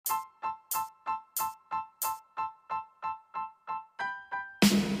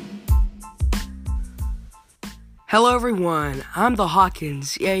Hello everyone, I'm the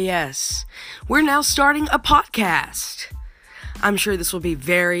Hawkins EAS. We're now starting a podcast. I'm sure this will be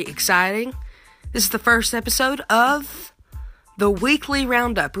very exciting. This is the first episode of the weekly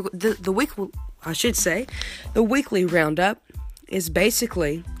Roundup. The weekly Roundup is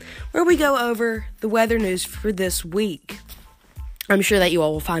basically where we go over the weather news for this week. I'm sure that you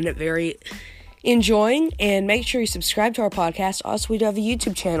all will find it very enjoying, and make sure you subscribe to our podcast. Also, we do have a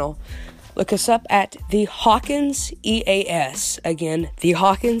YouTube channel. Look us up at the Hawkins EAS. Again, the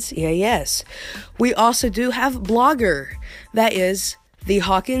Hawkins EAS. We also do have Blogger. That is the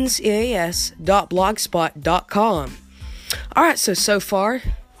hawkinseas.blogspot.com. Alright, so far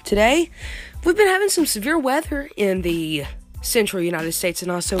today, we've been having some severe weather in the central United States and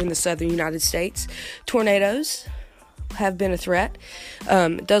also in the southern United States. Tornadoes have been a threat.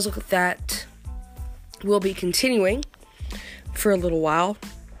 It does look like that will be continuing for a little while.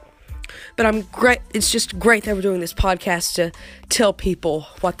 But it's just great that we're doing this podcast to tell people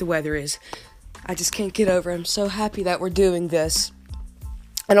what the weather is. I just can't get over it. I'm so happy that we're doing this.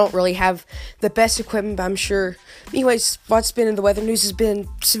 I don't really have the best equipment, but I'm sure. Anyways, what's been in the weather news has been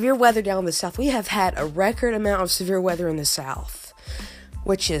severe weather down in the south. We have had a record amount of severe weather in the south,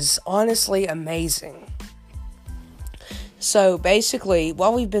 which is honestly amazing. So basically,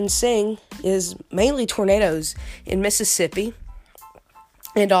 what we've been seeing is mainly tornadoes in Mississippi,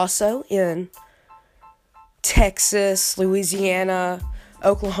 and also in Texas, Louisiana,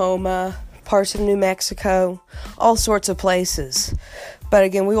 Oklahoma, parts of New Mexico, all sorts of places. But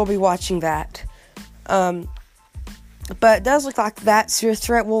again, we will be watching that. But it does look like that severe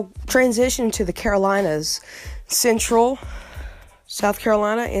threat will transition to the Carolinas, central South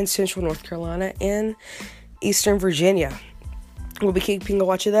Carolina and central North Carolina and eastern Virginia. We'll be keeping a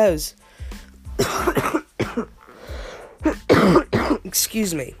watch of those.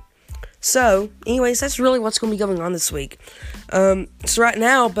 Excuse me. So, anyways, that's really what's going to be going on this week. So right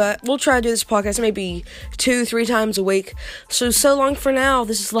now, but we'll try to do this podcast maybe 2-3 times a week. So long for now.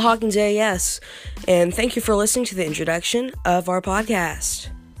 This is the Hawkins EAS, and thank you for listening to the introduction of our podcast.